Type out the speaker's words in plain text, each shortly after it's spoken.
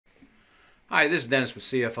Hi, this is Dennis with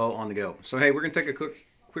CFO on the Go. So hey, we're going to take a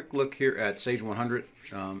quick look here at Sage 100.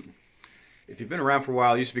 If you've been around for a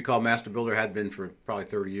while, it used to be called Master Builder, had been for probably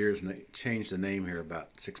 30 years, and they changed the name here about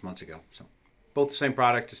 6 months ago. So both the same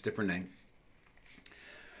product, just different name.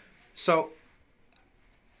 So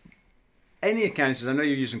any accounting says, I know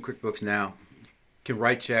you're using QuickBooks now, can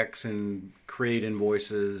write checks and create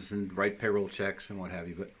invoices and write payroll checks and what have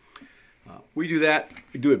you, but we do that.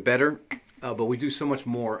 We do it better. But we do so much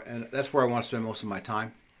more, and that's where I want to spend most of my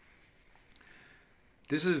time.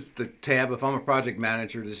 This is the tab. If I'm a project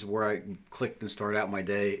manager, this is where I clicked and start out my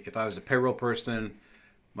day. If I was a payroll person,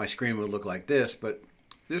 my screen would look like this, but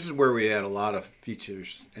this is where we add a lot of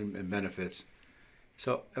features and benefits.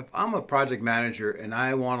 So if I'm a project manager and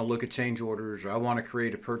I want to look at change orders, or I want to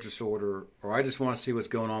create a purchase order, or I just want to see what's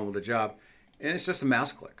going on with the job, and it's just a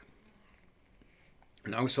mouse click.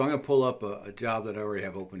 So I'm going to pull up a job that I already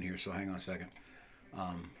have open here, so hang on a second.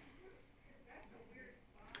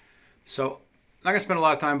 So I'm not going to spend a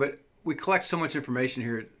lot of time, but we collect so much information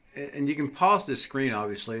here, and you can pause this screen,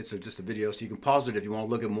 obviously. It's just a video, so you can pause it if you want to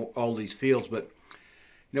look at all these fields, but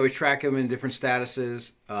we track them in different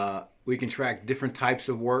statuses. We can track different types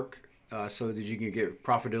of work so that you can get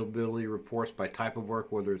profitability reports by type of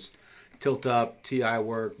work, whether it's tilt up, TI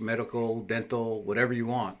work, medical, dental, whatever you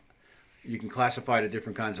want. You can classify the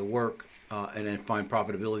different kinds of work and then find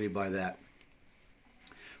profitability by that.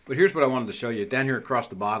 But here's what I wanted to show you down here across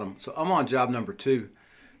the bottom. So I'm on job number 2.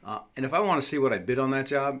 And if I want to see what I bid on that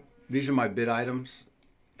job, these are my bid items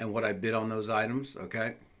and what I bid on those items,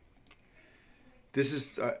 okay? This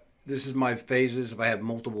is my phases. If I have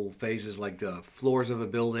multiple phases like the floors of a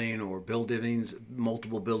building or buildings,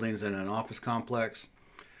 multiple buildings in an office complex.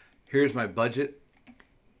 Here's my budget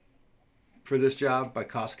for this job by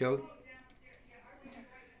cost code.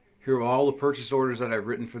 Here are all the purchase orders that I've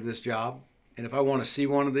written for this job. And if I want to see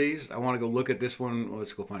one of these, I want to go look at this one. Well,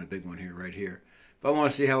 let's go find a big one here, right here. If I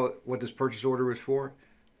want to see what this purchase order was for,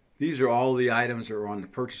 these are all the items that are on the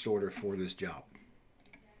purchase order for this job.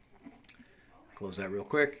 Close that real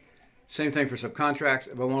quick. Same thing for subcontracts.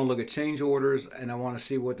 If I want to look at change orders and I want to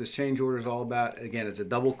see what this change order is all about, again, it's a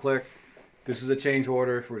double click. This is a change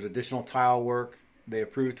order for additional tile work. They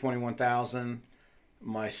approved $21,000.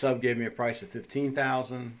 My sub gave me a price of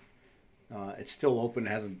 $15,000. It's still open.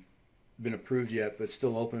 It hasn't been approved yet, but it's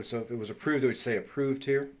still open. So if it was approved, it would say approved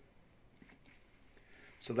here.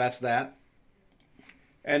 So that's that.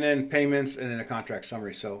 And then payments and then a contract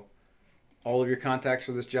summary. So all of your contacts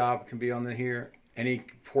for this job can be on here. Any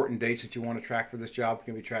important dates that you want to track for this job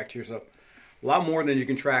can be tracked here. So a lot more than you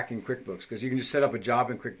can track in QuickBooks, because you can just set up a job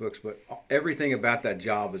in QuickBooks, but everything about that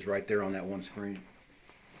job is right there on that one screen.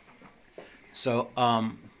 So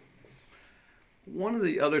one of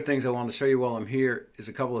the other things I wanted to show you while I'm here is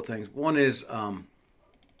a couple of things. One is,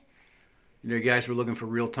 you guys were looking for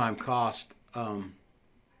real-time cost. We'll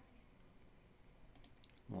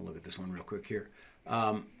look at this one real quick here.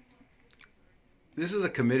 This is a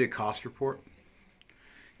committed cost report.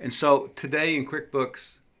 And so today in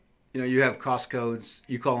QuickBooks, you have cost codes.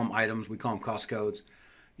 You call them items. We call them cost codes.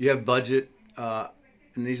 You have budget, and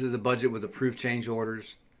these are the budget with approved change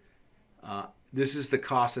orders. This is the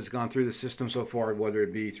cost that's gone through the system so far, whether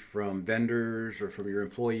it be from vendors or from your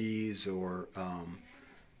employees, or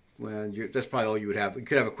that's probably all you would have. You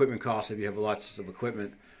could have equipment costs if you have lots of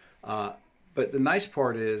equipment. But the nice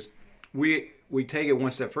part is we take it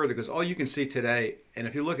one step further, because all you can see today, and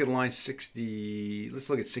if you look at line 60, let's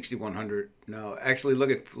look at 6100. No, actually look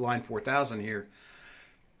at line 4000 here.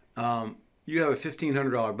 You have a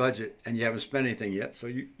 $1,500 budget and you haven't spent anything yet, so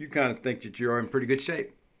you kind of think that you're in pretty good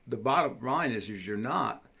shape. The bottom line is you're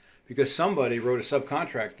not, because somebody wrote a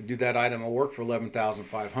subcontract to do that item of work for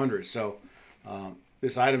 $11,500. So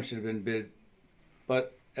this item should have been bid,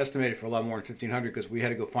 but estimated for a lot more than $1,500, because we had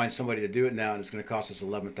to go find somebody to do it now, and it's going to cost us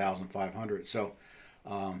 $11,500. So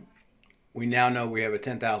we now know we have a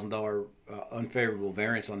 $10,000 unfavorable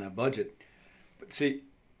variance on that budget. But see,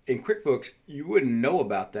 in QuickBooks, you wouldn't know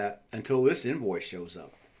about that until this invoice shows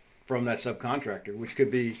up from that subcontractor, which could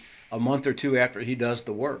be a month or two after he does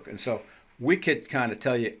the work. And so we could kind of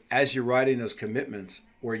tell you, as you're writing those commitments,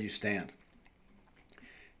 where you stand.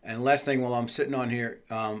 And last thing, while I'm sitting on here,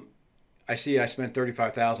 I see I spent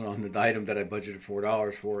 $35,000 on the item that I budgeted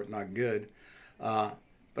 $4 for. Not good. But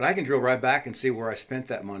I can drill right back and see where I spent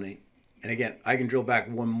that money. And again, I can drill back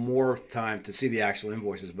one more time to see the actual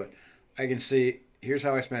invoices, but I can see, here's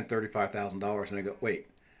how I spent $35,000. And I go, wait,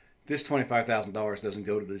 this $25,000 doesn't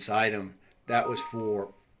go to this item. That was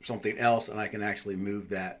for something else, and I can actually move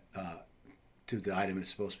that to the item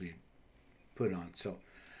it's supposed to be put on. So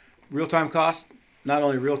real-time cost, not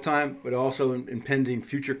only real time, but also impending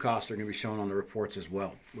future costs are going to be shown on the reports as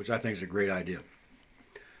well, which I think is a great idea.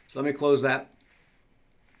 So let me close that.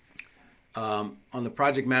 On the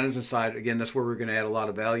project management side, again, that's where we're going to add a lot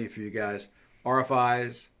of value for you guys.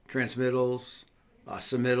 RFIs, transmittals,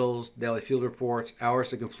 submittals, daily field reports,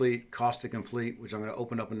 hours to complete, cost to complete, which I'm going to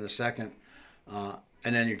open up in a second, and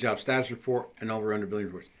then your job status report and over under billing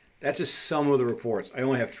reports. That's just some of the reports. I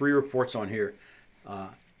only have 3 reports on here.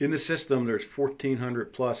 In the system, there's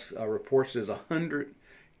 1,400 plus reports. There's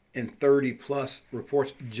 130 plus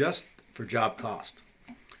reports just for job cost.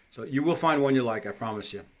 So you will find one you like, I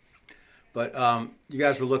promise you. But you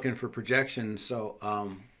guys were looking for projections, so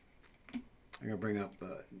I'm going to bring up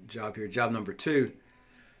job here, job number 2.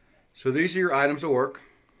 So these are your items of work.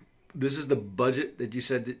 This is the budget that you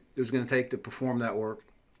said that it was going to take to perform that work.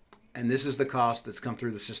 And this is the cost that's come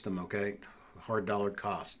through the system, okay? Hard dollar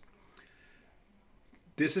cost.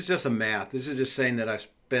 This is just a math. This is just saying that I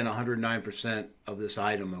spent 109% of this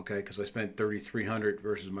item, okay? Because I spent $3,300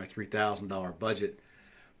 versus my $3,000 budget.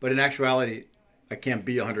 But in actuality, I can't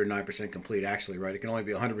be 109% complete, actually, right? It can only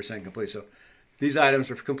be 100% complete. So these items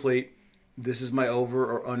are complete. This is my over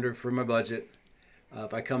or under for my budget.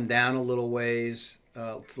 If I come down a little ways,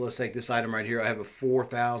 so let's take this item right here. I have a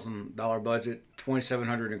 $4,000 budget,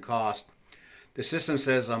 $2,700 in cost. The system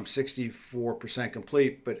says I'm 64%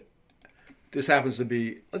 complete, but this happens to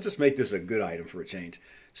be, let's just make this a good item for a change.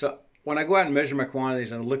 So when I go out and measure my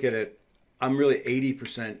quantities and look at it, I'm really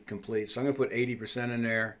 80% complete. So I'm going to put 80% in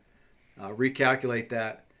there, recalculate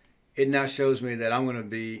that. It now shows me that I'm going to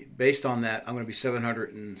be, based on that, I'm going to be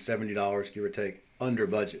 $770, give or take, under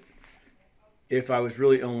budget. If I was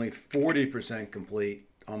really only 40% complete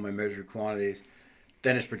on my measured quantities,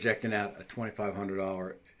 then it's projecting out a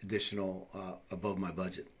 $2,500 additional above my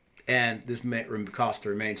budget. And this may cost to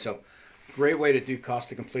remain. So great way to do cost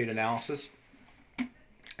to complete analysis.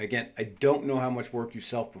 Again, I don't know how much work you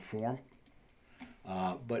self-perform,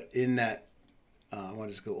 but in that, I want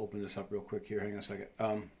to just go open this up real quick here. Hang on a second.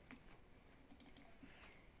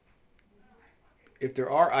 If there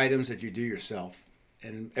are items that you do yourself,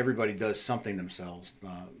 and everybody does something themselves,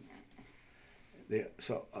 I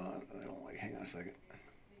don't like, hang on a second.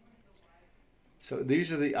 So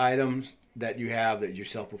these are the items that you have that you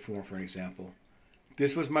self-perform, for an example.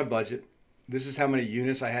 This was my budget. This is how many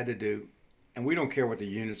units I had to do. And we don't care what the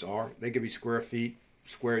units are. They could be square feet,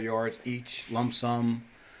 square yards, each, lump sum.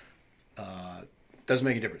 Doesn't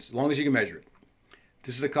make a difference, as long as you can measure it.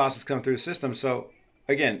 This is the cost that's come through the system. So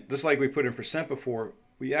again, just like we put in percent before,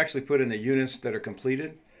 we actually put in the units that are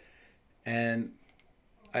completed. And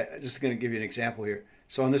I'm just going to give you an example here.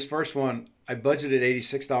 So on this first one, I budgeted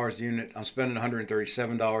 $86 a unit. I'm spending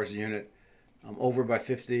 $137 a unit. I'm over by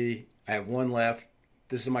 50. I have one left.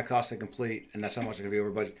 This is my cost to complete, and that's how much I'm going to be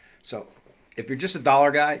over budget. So if you're just a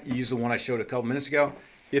dollar guy, you use the one I showed a couple minutes ago.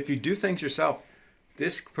 If you do things yourself,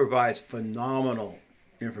 this provides phenomenal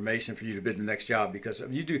information for you to bid the next job, because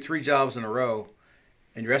if you do 3 jobs in a row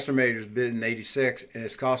and your estimator is bidding 86 and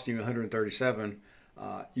it's costing you 137,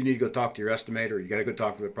 you need to go talk to your estimator. You got to go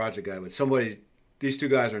talk to the project guy. But these 2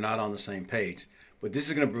 guys are not on the same page. But this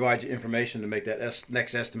is going to provide you information to make that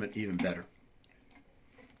next estimate even better.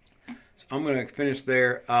 So I'm going to finish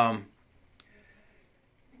there.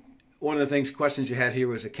 One of the questions you had here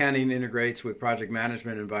was accounting integrates with project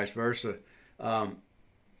management and vice versa.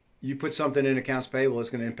 You put something in accounts payable,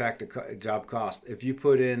 it's going to impact the job cost. If you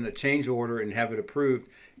put in a change order and have it approved,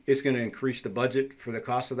 it's going to increase the budget for the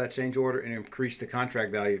cost of that change order and increase the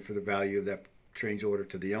contract value for the value of that change order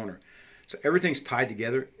to the owner. So everything's tied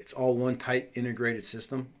together. It's all one tight integrated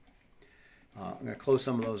system. I'm going to close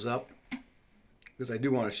some of those up because I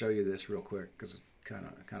do want to show you this real quick because it's kind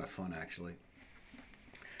of fun actually.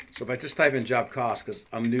 So if I just type in job cost, because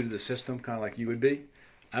I'm new to the system, kind of like you would be,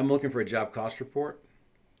 I'm looking for a job cost report.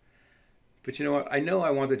 But you know what? I know I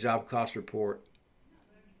want the job cost report,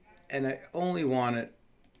 and I only want it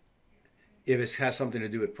if it has something to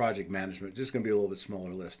do with project management. This is going to be a little bit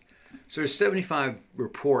smaller list. So there's 75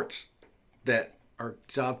 reports that are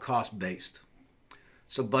job cost based.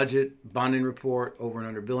 So budget, bonding report, over and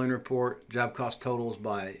under billing report, job cost totals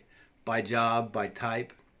by job, by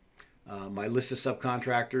type, my list of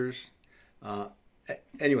subcontractors.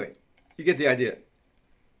 Anyway, you get the idea.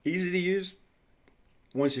 Easy to use.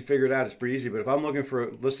 Once you figure it out, it's pretty easy. But if I'm looking for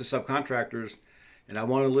a list of subcontractors and I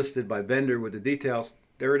want it listed by vendor with the details,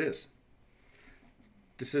 there it is.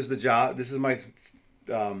 This is the job. This is my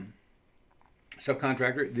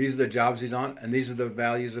subcontractor. These are the jobs he's on, and these are the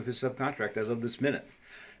values of his subcontract as of this minute.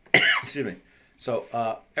 Excuse me. So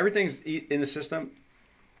everything's in the system.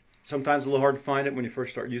 Sometimes it's a little hard to find it when you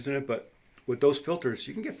first start using it, but with those filters,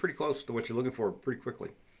 you can get pretty close to what you're looking for pretty quickly.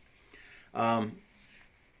 I'm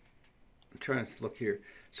trying to look here.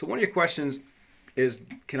 So one of your questions is,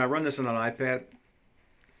 can I run this on an iPad?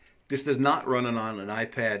 This does not run on an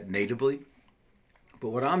iPad natively, but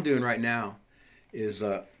what I'm doing right now is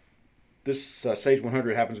this Sage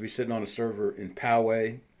 100 happens to be sitting on a server in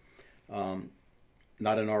Poway,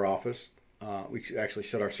 not in our office. We actually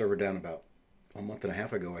shut our server down about a month and a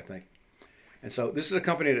half ago, I think. And so this is a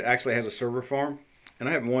company that actually has a server farm, and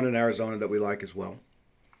I have one in Arizona that we like as well.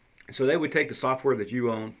 And so they would take the software that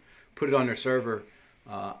you own, put it on their server,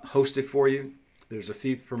 host it for you. There's a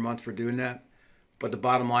fee per month for doing that. But the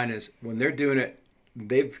bottom line is, when they're doing it,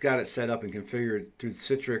 they've got it set up and configured through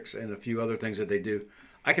Citrix and a few other things that they do.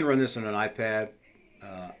 I can run this on an iPad,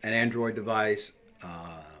 an Android device,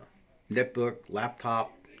 netbook,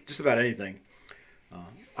 laptop, just about anything.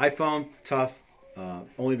 iPhone, tough,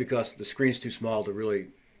 only because the screen's too small to really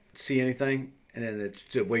see anything, and then it's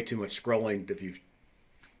just way too much scrolling if you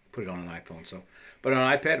put it on an iPhone. So, but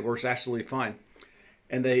on an iPad, it works absolutely fine.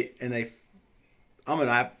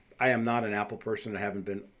 I am not an Apple person. I haven't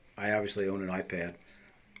been. I obviously own an iPad,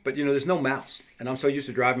 but there's no mouse, and I'm so used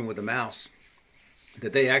to driving with a mouse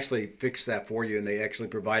that they actually fix that for you, and they actually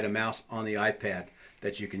provide a mouse on the iPad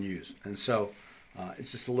that you can use. And so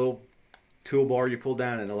it's just a little toolbar you pull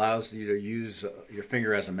down and allows you to use your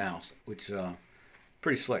finger as a mouse, which is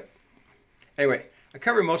pretty slick. Anyway, I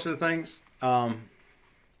covered most of the things. I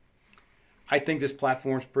think this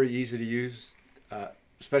platform's pretty easy to use,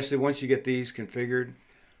 especially once you get these configured.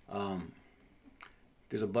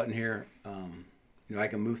 There's a button here. I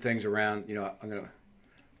can move things around. I'm going to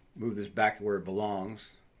move this back to where it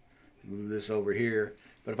belongs. Move this over here.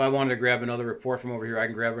 But if I wanted to grab another report from over here, I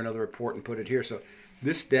can grab another report and put it here. So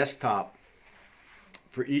this desktop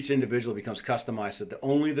for each individual becomes customized, so that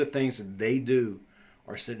only the things that they do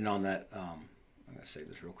are sitting on that. I'm going to save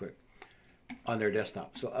this real quick, on their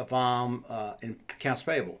desktop. So if I'm in accounts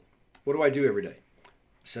payable, what do I do every day?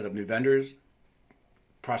 Set up new vendors,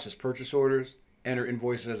 process purchase orders, enter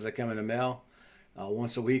invoices as they come in the mail.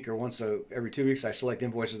 Once a week or every 2 weeks, I select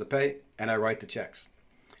invoices to pay, and I write the checks.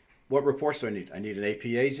 What reports do I need? I need an AP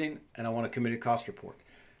aging, and I want a committed cost report.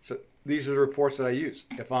 So these are the reports that I use.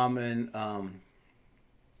 If I'm in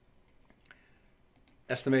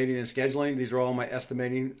estimating and scheduling, these are all my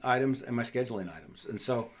estimating items and my scheduling items. And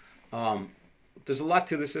so there's a lot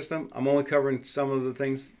to the system. I'm only covering some of the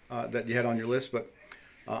things that you had on your list, but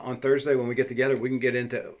on Thursday when we get together, we can get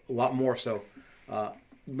into a lot more. So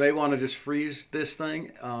you may want to just freeze this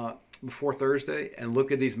thing before Thursday and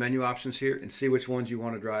look at these menu options here and see which ones you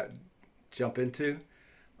want to jump into.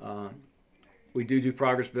 We do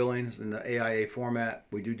progress billings in the AIA format.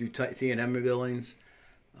 We do T&M billings.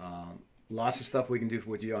 Lots of stuff we can do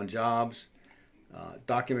with you on jobs,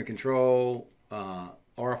 document control,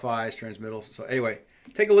 RFIs, transmittals. So anyway,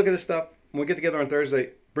 take a look at this stuff. When we get together on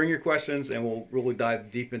Thursday, bring your questions and we'll really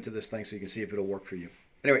dive deep into this thing so you can see if it'll work for you.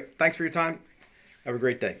 Anyway, thanks for your time. Have a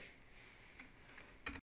great day.